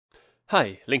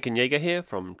Hi, Lincoln Jaeger here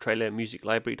from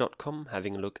trailermusiclibrary.com,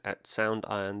 having a look at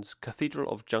Soundiron's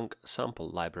Cathedral of Junk sample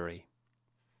library.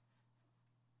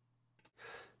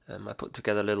 I put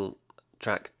together a little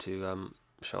track to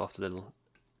show off the little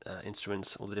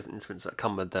instruments, all the different instruments that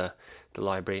come with the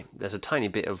library. There's a tiny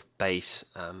bit of bass,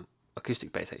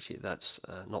 acoustic bass actually, that's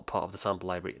not part of the sample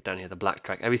library down here, the black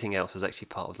track. Everything else is actually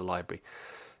part of the library.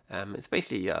 It's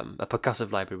basically a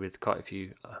percussive library with quite a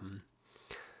few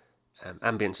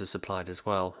ambience is supplied as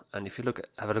well, and if you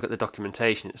have a look at the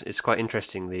documentation, it's quite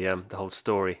interesting, the whole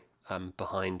story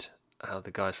behind how the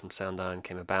guys from Soundiron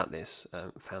came about this.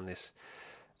 Found this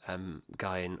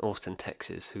guy in Austin,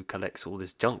 Texas, who collects all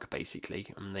this junk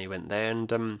basically, and they went there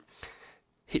and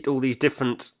hit all these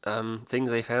different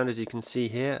things they found, as you can see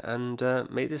here, and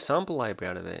made this sample library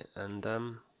out of it,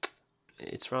 and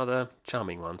it's a rather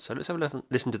charming one. So let's have a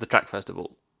listen to the track first of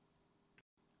all.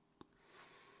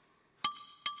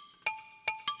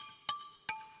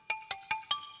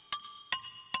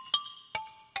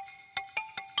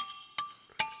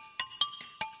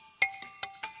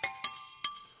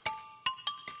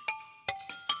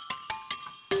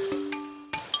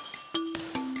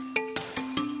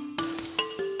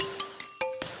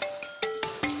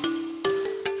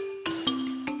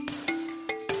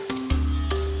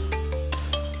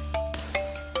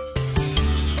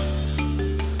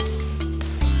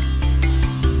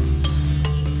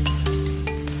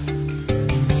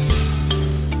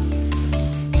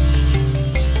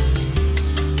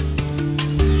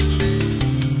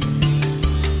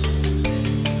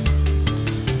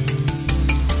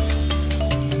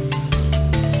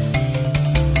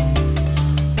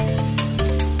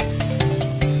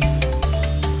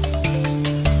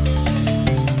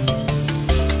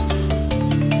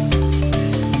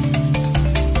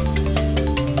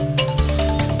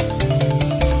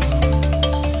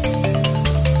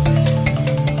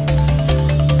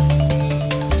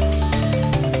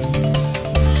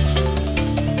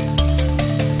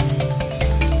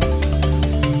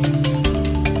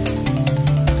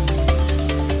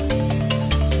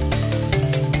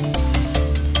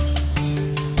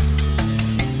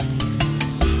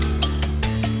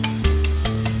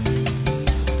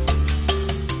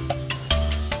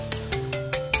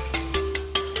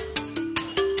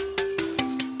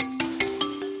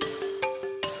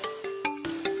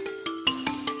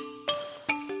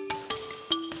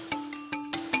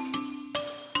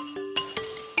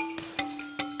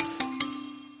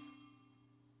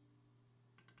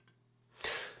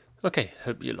 Okay,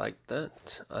 hope you liked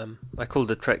that. I called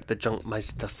the track the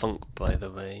Junkmeister Funk, by the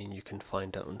way, and you can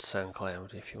find it on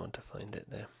SoundCloud if you want to find it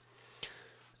there.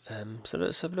 So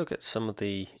let's have a look at some of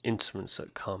the instruments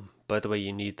that come. By the way,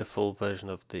 you need the full version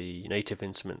of the native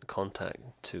instrument Contact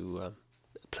to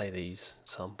play these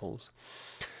samples.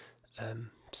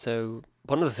 So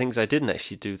one of the things I didn't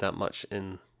actually do that much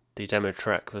in the demo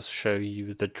track was show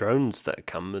you the drones that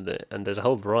come with it, and there's a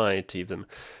whole variety of them.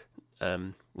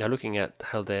 Now looking at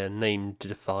how they're named,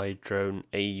 Defy Drone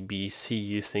A, B, C,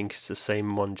 you think it's the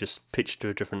same one, just pitched to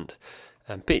a different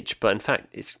pitch, but in fact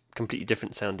it's completely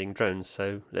different sounding drones.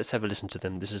 So let's have a listen to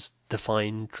them. This is Defy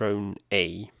Drone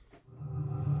A.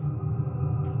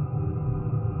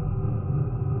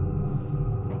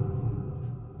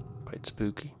 Quite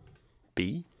spooky.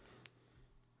 B.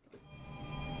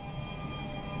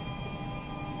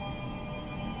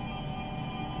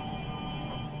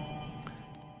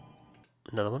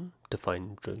 Another one,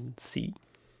 Define Drone C.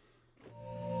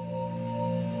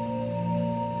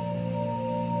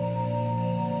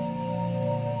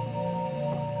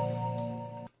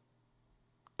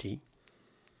 D.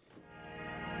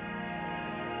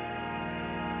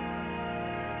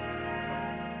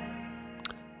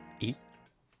 E.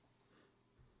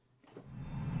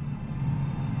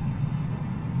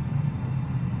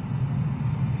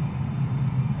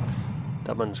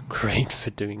 That one's great for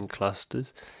doing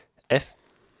clusters. F.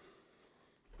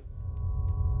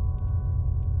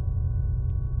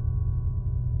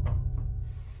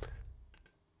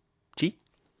 G.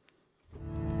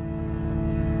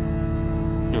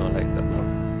 Oh, I like that one.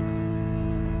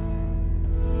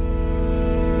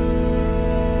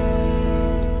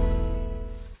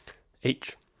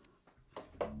 H.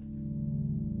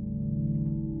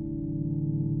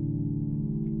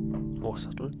 More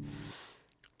subtle.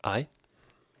 I.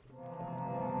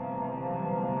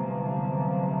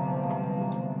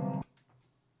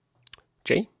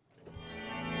 J.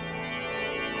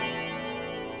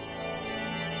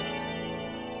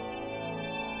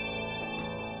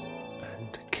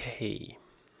 And K.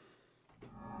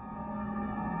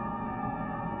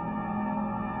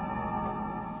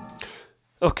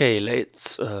 Okay,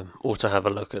 let's also have a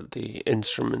look at the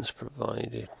instruments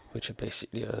provided, which are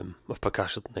basically of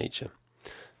percussion nature.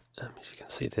 As you can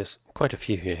see, there's quite a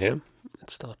few here.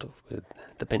 Let's start off with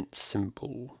the bent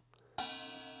cymbal.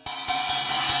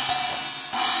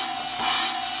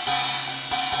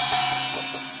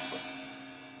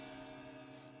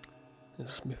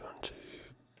 Let's move on to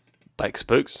bike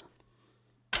spokes.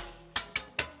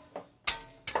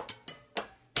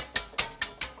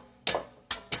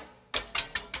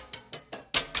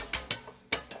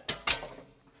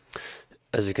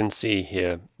 As you can see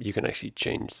here, you can actually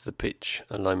change the pitch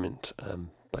alignment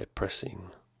by pressing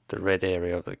the red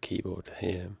area of the keyboard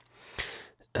here.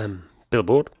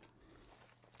 Billboard.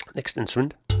 Next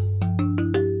instrument.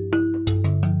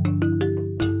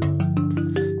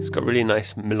 It's got really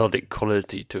nice melodic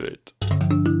quality to it.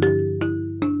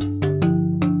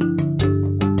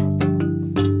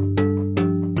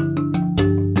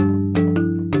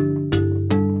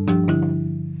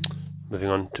 Moving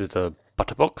on to the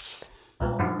butterbox.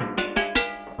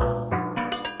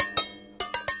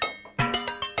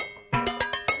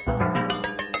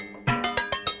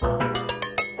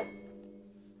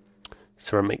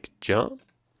 Ceramic jar.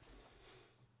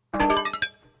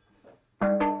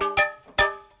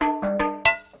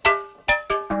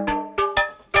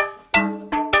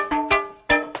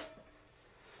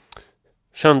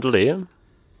 Chandelier.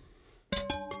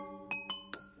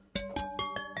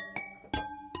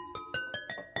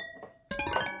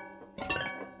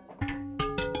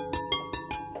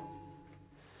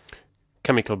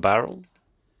 Chemical barrel.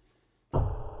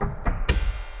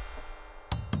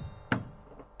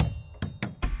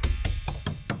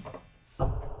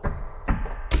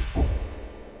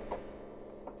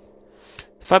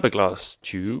 Fiberglass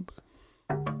tube.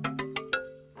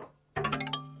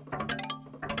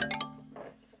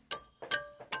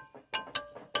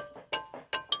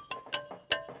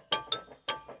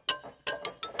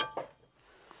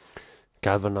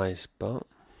 Galvanized bar.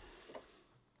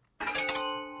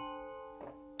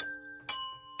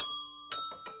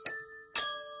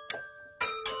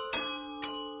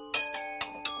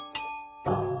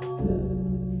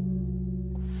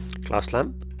 Glass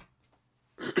lamp.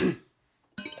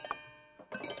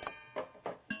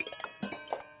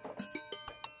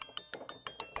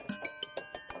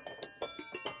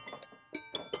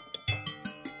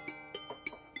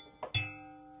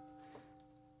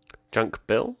 Junk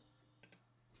bill.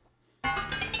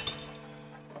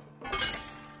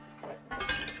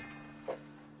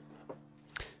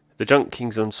 The Junk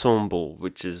Kings Ensemble,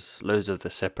 which is loads of the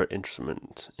separate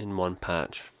instruments in one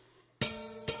patch.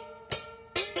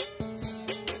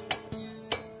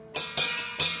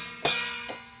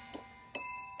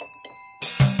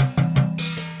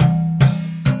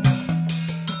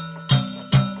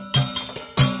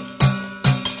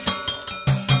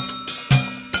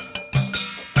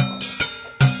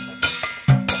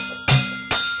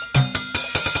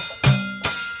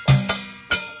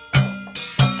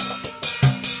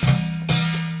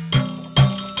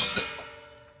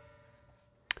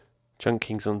 Junk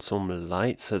Kings Ensemble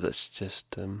Light, so that's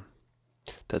just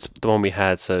that's the one we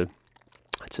had, so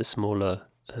it's a smaller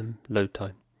load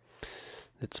time.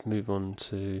 Let's move on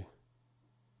to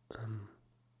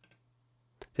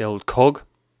the old cog.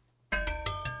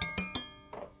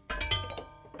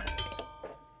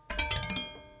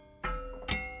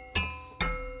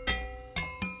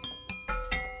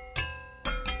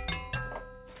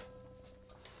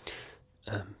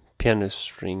 Piano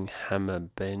string hammer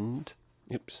bend.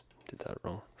 Oops. Did that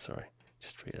wrong, sorry.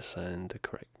 Just reassign the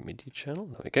correct MIDI channel.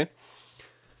 There we go.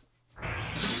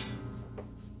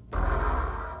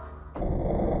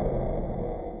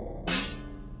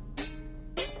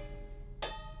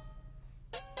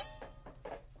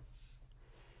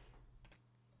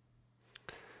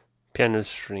 Piano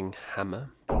string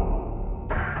hammer.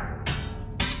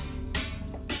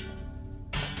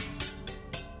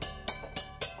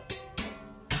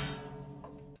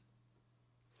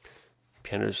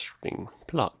 Piano string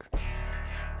plug.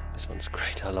 This one's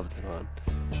great, I love that one.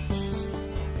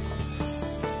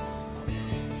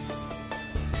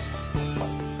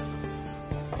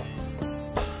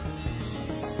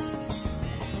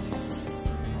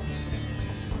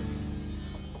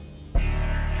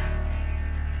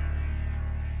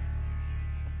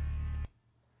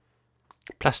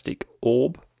 Plastic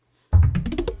orb.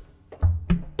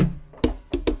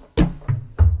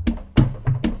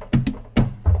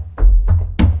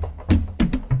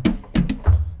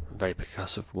 Very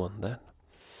percussive one there.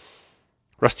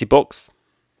 Rusty box.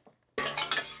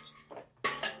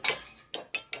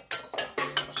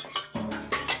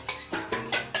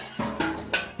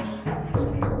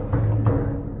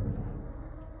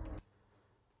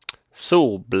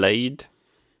 saw blade.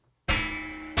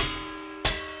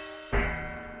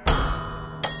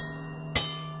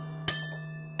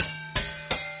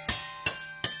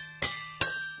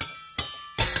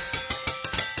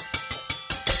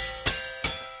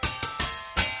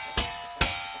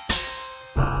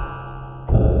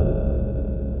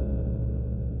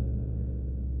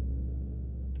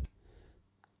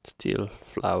 Steel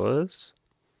flowers.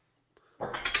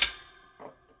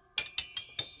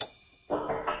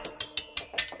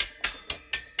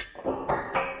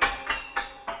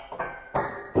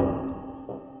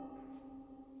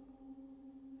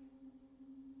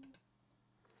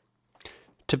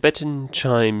 Tibetan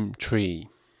chime tree.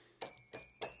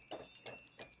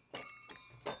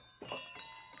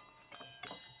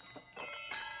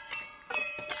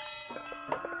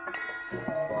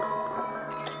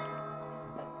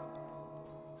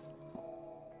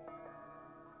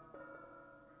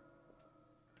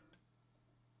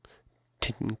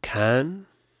 Tin can.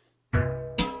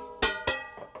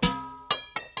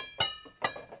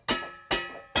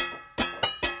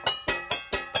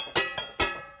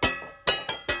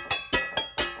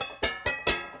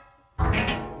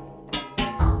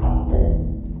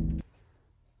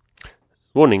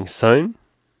 Warning sign.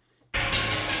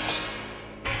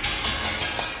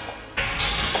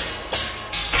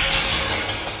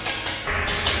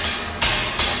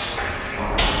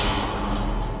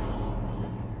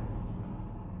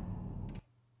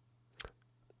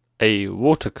 A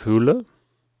water cooler.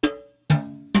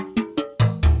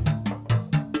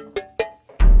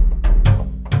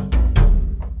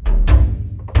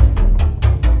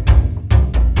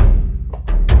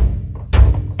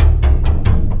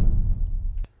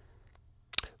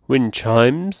 Wind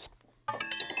chimes.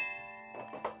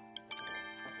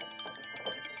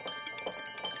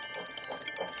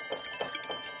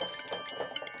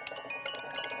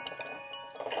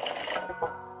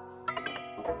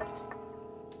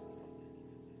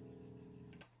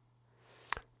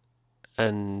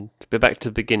 And we're back to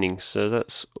the beginning, so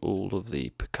that's all of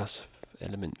the percussive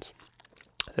elements.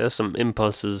 There are some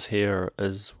impulses here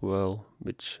as well,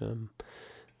 which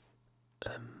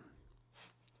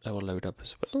I will load up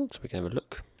as well, so we can have a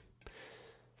look.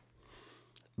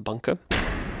 Bunker.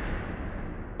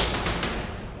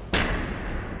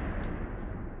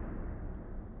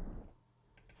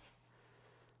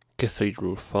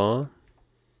 Cathedral fire.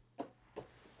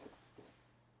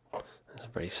 That's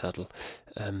very subtle.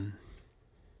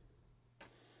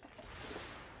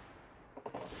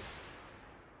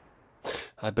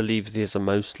 I believe these are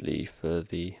mostly for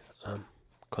the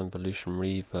convolution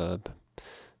reverb.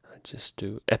 I just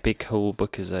do epic hole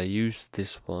because I used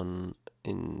this one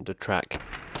in the track.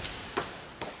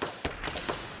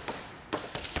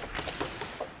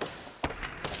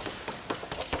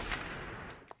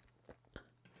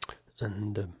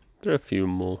 And there are a few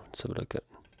more. Let's have a look at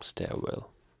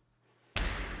stairwell.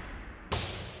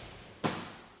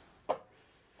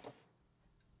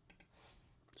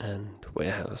 And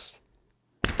warehouse.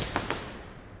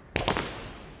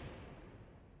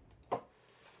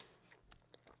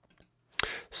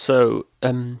 So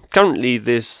currently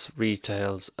this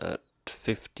retails at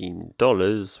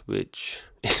 $15, which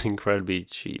is incredibly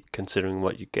cheap considering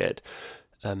what you get.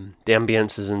 The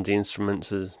ambiences and the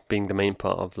instruments as being the main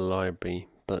part of the library,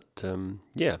 but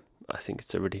yeah, I think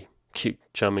it's a really cute,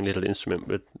 charming little instrument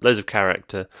with loads of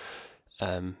character,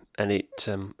 and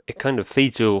it kind of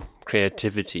feeds your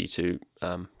creativity to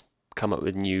come up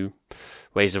with new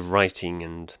ways of writing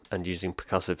and using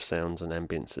percussive sounds and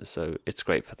ambiences, so it's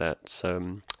great for that.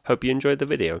 So hope you enjoyed the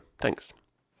video. Thanks.